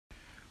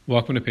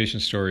Welcome to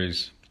Patient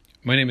Stories.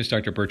 My name is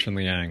Dr. Bertrand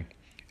Liang,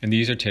 and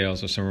these are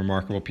tales of some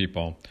remarkable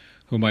people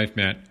whom I've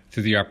met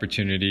through the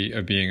opportunity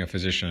of being a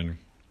physician.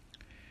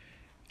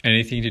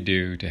 Anything to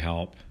do to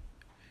help.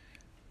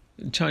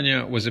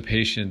 Tanya was a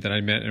patient that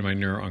I met in my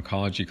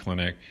neuro-oncology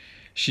clinic.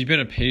 She'd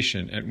been a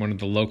patient at one of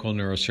the local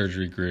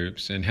neurosurgery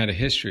groups and had a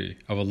history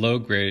of a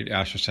low-grade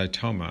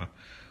astrocytoma,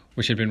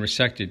 which had been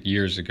resected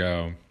years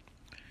ago.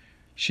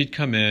 She'd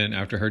come in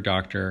after her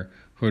doctor,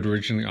 who had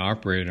originally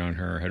operated on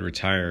her, had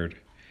retired,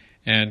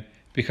 and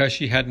because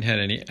she hadn't had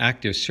any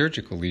active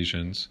surgical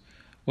lesions,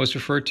 was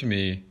referred to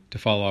me to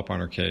follow up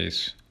on her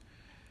case.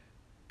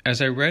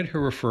 As I read her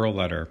referral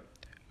letter,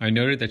 I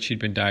noted that she'd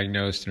been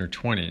diagnosed in her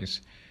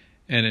 20s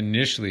and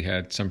initially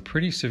had some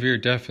pretty severe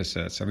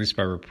deficits, at least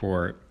by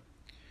report.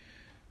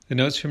 The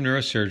notes from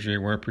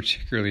neurosurgery weren't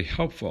particularly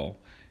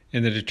helpful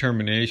in the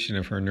determination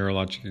of her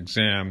neurologic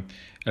exam,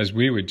 as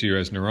we would do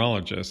as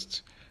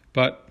neurologists,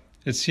 but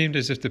it seemed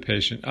as if the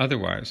patient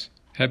otherwise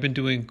had been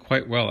doing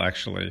quite well,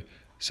 actually,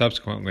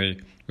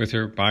 subsequently with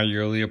her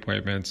bi-yearly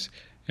appointments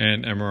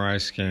and MRI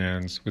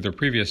scans with her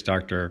previous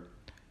doctor,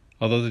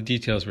 although the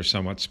details were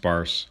somewhat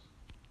sparse.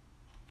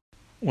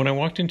 When I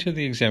walked into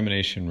the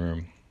examination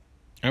room,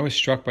 I was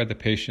struck by the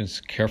patient's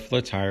careful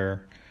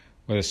attire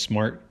with a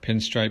smart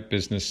pinstripe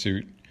business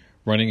suit,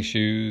 running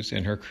shoes,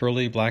 and her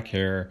curly black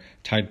hair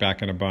tied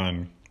back in a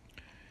bun.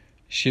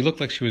 She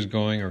looked like she was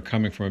going or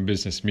coming from a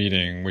business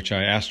meeting, which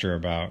I asked her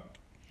about.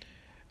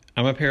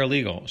 "I'm a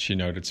paralegal," she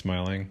noted,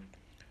 smiling.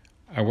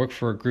 "I work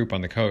for a group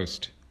on the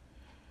coast."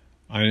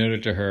 I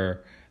noted to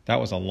her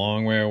that was a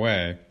long way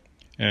away,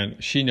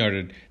 and she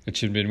noted that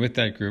she'd been with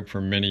that group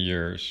for many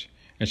years,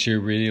 and she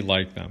really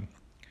liked them.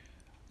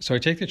 "So I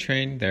take the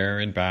train there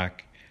and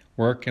back,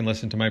 work and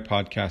listen to my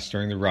podcast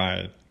during the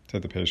ride,"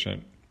 said the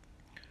patient.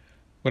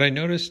 What I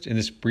noticed in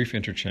this brief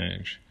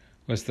interchange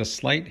was the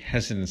slight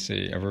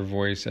hesitancy of her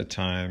voice at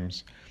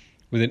times,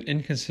 with an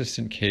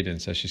inconsistent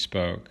cadence as she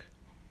spoke.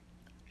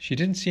 She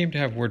didn't seem to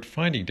have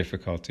word-finding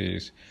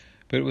difficulties,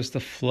 but it was the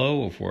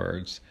flow of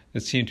words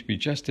that seemed to be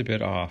just a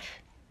bit off.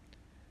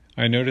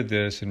 I noted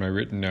this in my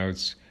written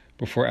notes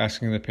before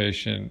asking the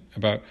patient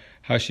about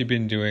how she'd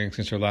been doing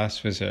since her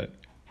last visit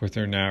with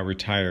her now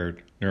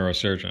retired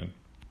neurosurgeon.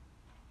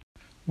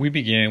 We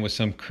began with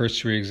some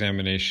cursory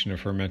examination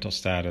of her mental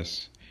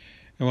status,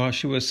 and while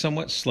she was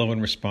somewhat slow in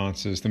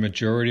responses, the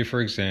majority of her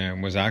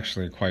exam was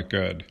actually quite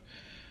good.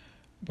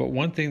 But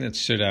one thing that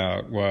stood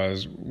out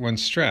was, when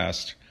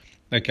stressed,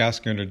 like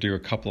asking her to do a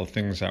couple of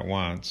things at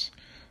once,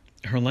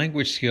 her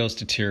language skills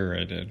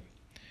deteriorated,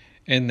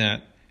 in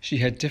that she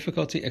had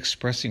difficulty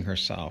expressing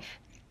herself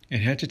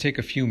and had to take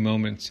a few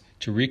moments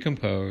to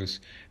recompose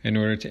in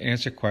order to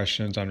answer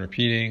questions on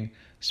repeating,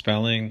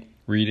 spelling,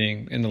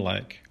 reading, and the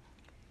like.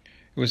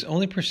 It was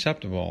only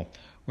perceptible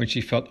when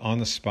she felt on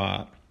the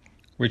spot,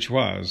 which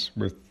was,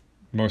 with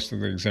most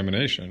of the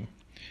examination.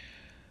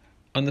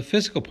 On the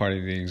physical part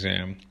of the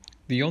exam,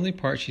 the only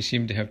part she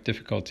seemed to have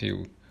difficulty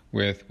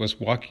with was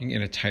walking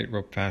in a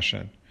tightrope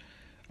fashion.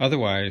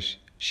 Otherwise,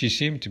 she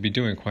seemed to be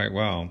doing quite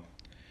well.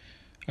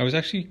 I was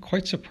actually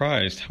quite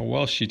surprised how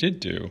well she did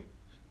do,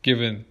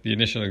 given the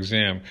initial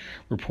exam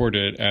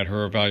reported at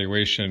her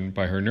evaluation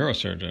by her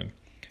neurosurgeon,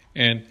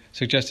 and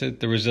suggested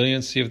the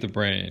resiliency of the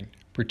brain,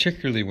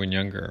 particularly when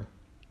younger.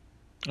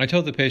 I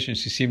told the patient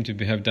she seemed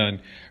to have done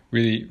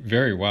really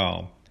very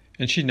well,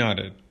 and she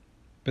nodded,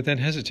 but then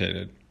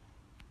hesitated.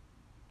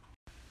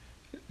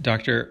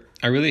 "Doctor,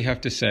 I really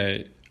have to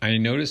say, I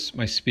notice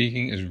my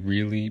speaking is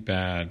really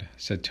bad,"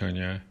 said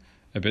Tonya,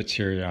 a bit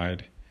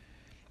teary-eyed.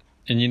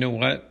 "And you know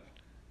what?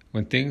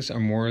 When things are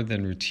more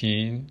than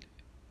routine,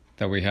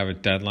 that we have a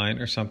deadline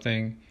or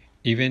something,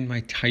 even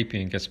my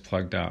typing gets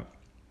plugged up."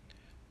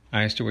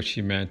 I asked her what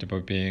she meant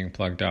about being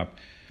plugged up,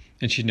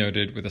 and she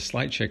noted with a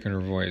slight shake in her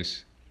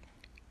voice,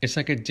 "It's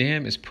like a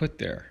dam is put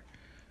there.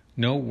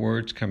 No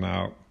words come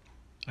out.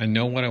 I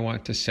know what I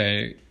want to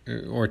say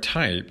or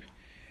type,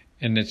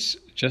 and it's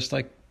just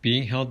like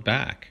being held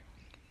back."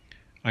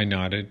 I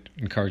nodded,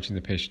 encouraging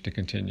the patient to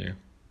continue.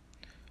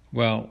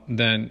 "Well,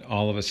 then,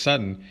 all of a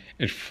sudden,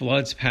 it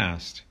floods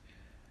past,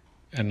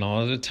 and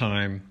all of the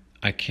time,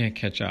 I can't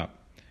catch up,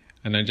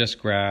 and I just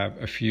grab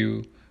a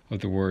few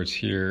of the words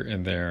here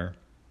and there.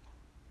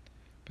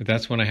 But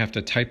that's when I have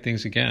to type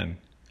things again."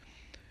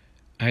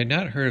 I had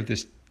not heard of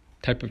this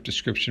type of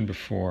description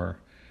before,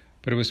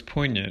 but it was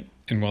poignant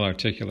and well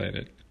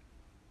articulated.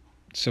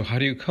 "So how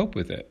do you cope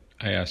with it?"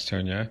 I asked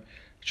Tonya,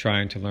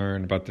 trying to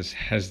learn about this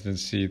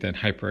hesitancy then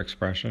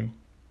hyper-expression.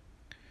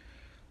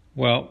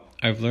 "Well,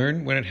 I've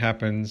learned when it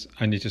happens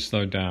I need to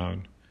slow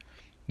down,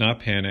 not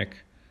panic,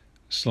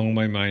 slow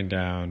my mind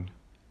down,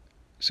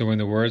 so when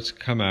the words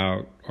come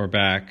out or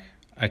back,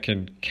 I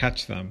can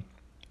catch them."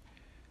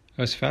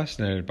 I was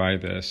fascinated by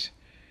this,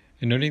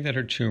 and noting that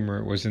her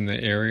tumor was in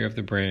the area of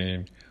the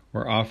brain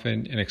where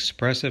often an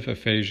expressive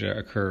aphasia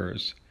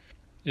occurs.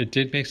 It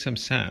did make some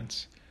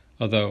sense,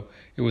 although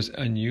it was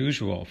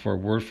unusual for a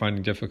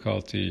word-finding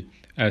difficulty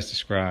as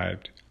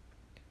described.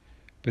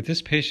 But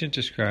this patient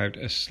described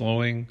a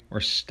slowing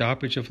or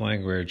stoppage of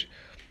language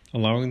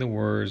allowing the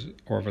words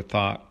or the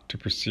thought to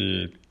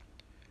proceed.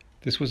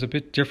 This was a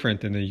bit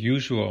different than the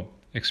usual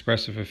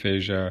expressive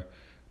aphasia,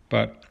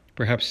 but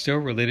perhaps still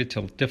related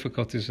to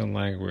difficulties in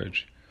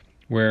language,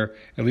 where,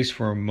 at least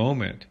for a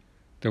moment,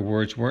 the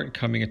words weren't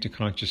coming into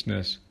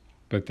consciousness,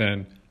 but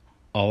then,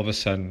 all of a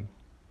sudden,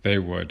 they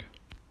would.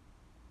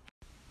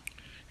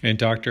 And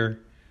doctor,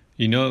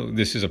 you know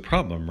this is a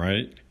problem,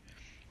 right?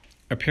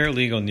 A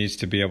paralegal needs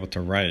to be able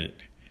to write,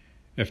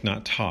 if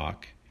not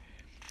talk,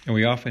 and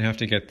we often have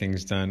to get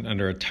things done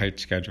under a tight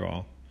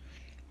schedule.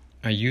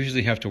 I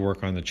usually have to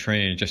work on the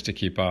train just to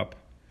keep up.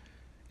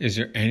 Is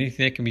there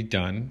anything that can be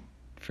done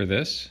for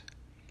this?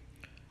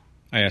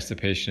 I asked the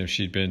patient if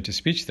she'd been to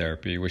speech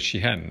therapy, which she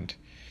hadn't.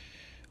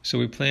 So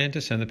we planned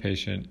to send the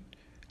patient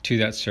to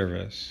that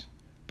service,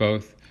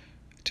 both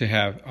to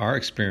have our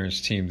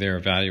experienced team there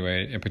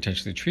evaluate and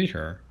potentially treat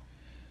her,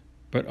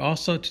 but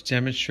also to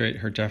demonstrate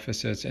her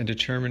deficits and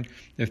determine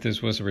if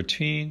this was a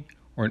routine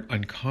or an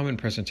uncommon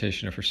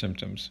presentation of her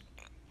symptoms.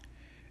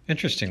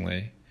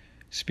 Interestingly,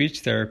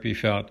 speech therapy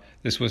felt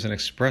this was an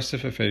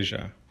expressive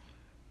aphasia,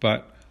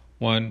 but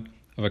one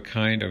of a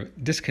kind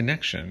of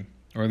disconnection,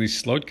 or at least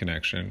slowed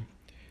connection,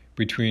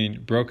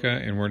 between Broca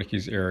and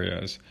Wernicke's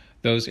areas,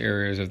 those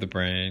areas of the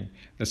brain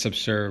that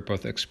subserve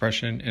both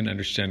expression and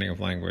understanding of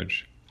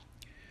language.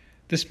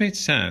 This made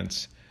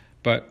sense,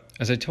 but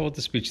as I told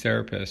the speech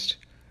therapist,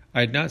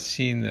 I had not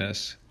seen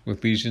this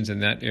with lesions in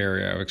that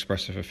area of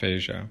expressive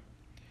aphasia.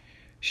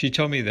 She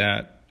told me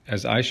that,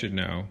 as I should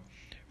know,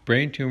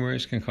 brain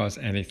tumors can cause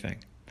anything,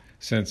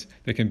 since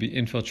they can be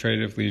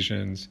infiltrative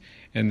lesions,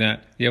 and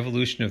that the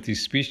evolution of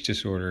these speech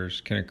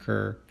disorders can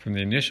occur from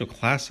the initial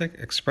classic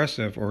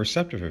expressive or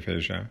receptive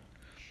aphasia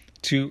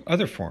to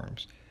other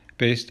forms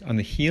based on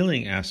the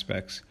healing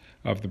aspects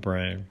of the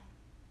brain.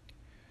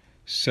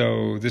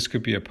 So this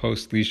could be a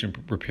post-lesion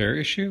repair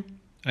issue?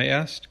 I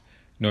asked,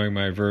 knowing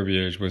my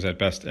verbiage was at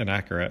best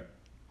inaccurate.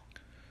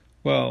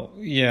 Well,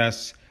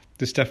 yes,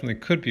 this definitely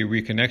could be a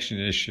reconnection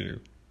issue,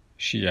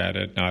 she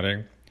added,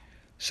 nodding.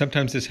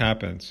 Sometimes this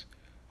happens.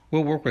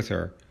 We'll work with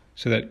her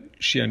so that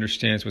she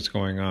understands what's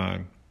going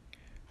on.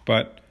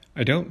 But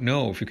I don't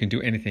know if we can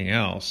do anything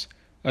else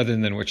other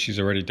than what she's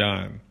already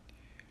done.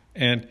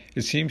 And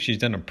it seems she's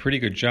done a pretty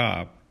good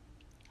job,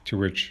 to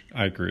which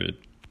I agreed.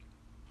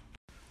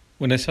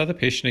 When I saw the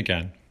patient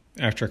again,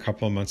 after a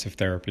couple of months of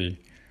therapy,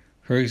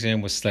 her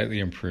exam was slightly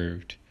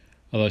improved,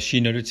 although she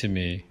noted to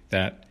me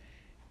that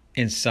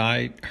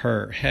inside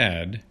her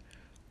head,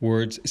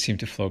 words seemed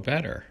to flow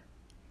better.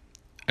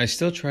 I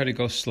still try to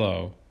go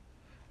slow,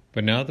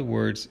 but now the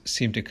words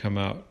seem to come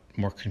out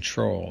more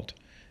controlled,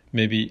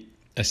 maybe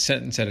a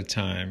sentence at a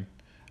time,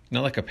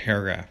 not like a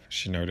paragraph,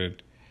 she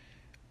noted.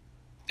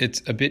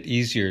 It's a bit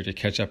easier to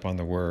catch up on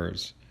the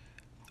words.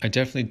 I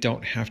definitely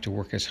don't have to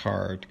work as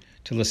hard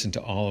to listen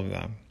to all of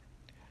them.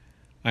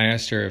 I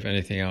asked her if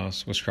anything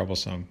else was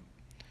troublesome.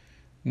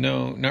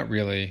 No, not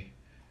really.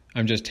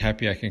 I'm just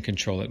happy I can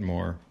control it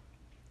more.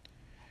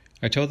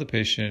 I told the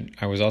patient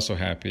I was also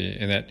happy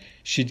and that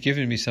she'd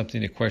given me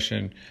something to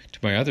question to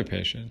my other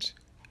patients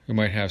who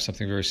might have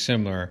something very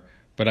similar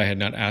but I had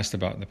not asked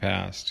about in the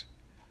past.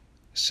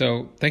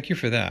 So thank you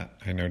for that,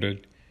 I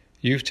noted.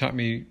 You've taught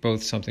me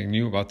both something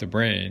new about the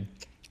brain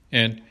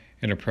and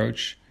an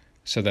approach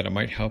so that it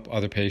might help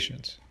other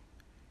patients.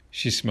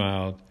 She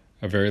smiled,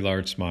 a very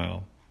large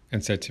smile,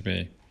 and said to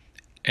me,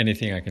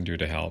 anything I can do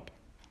to help.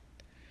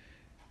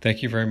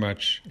 Thank you very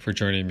much for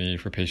joining me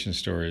for Patient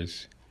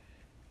Stories.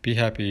 Be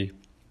happy,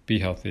 be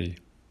healthy,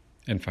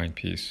 and find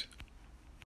peace.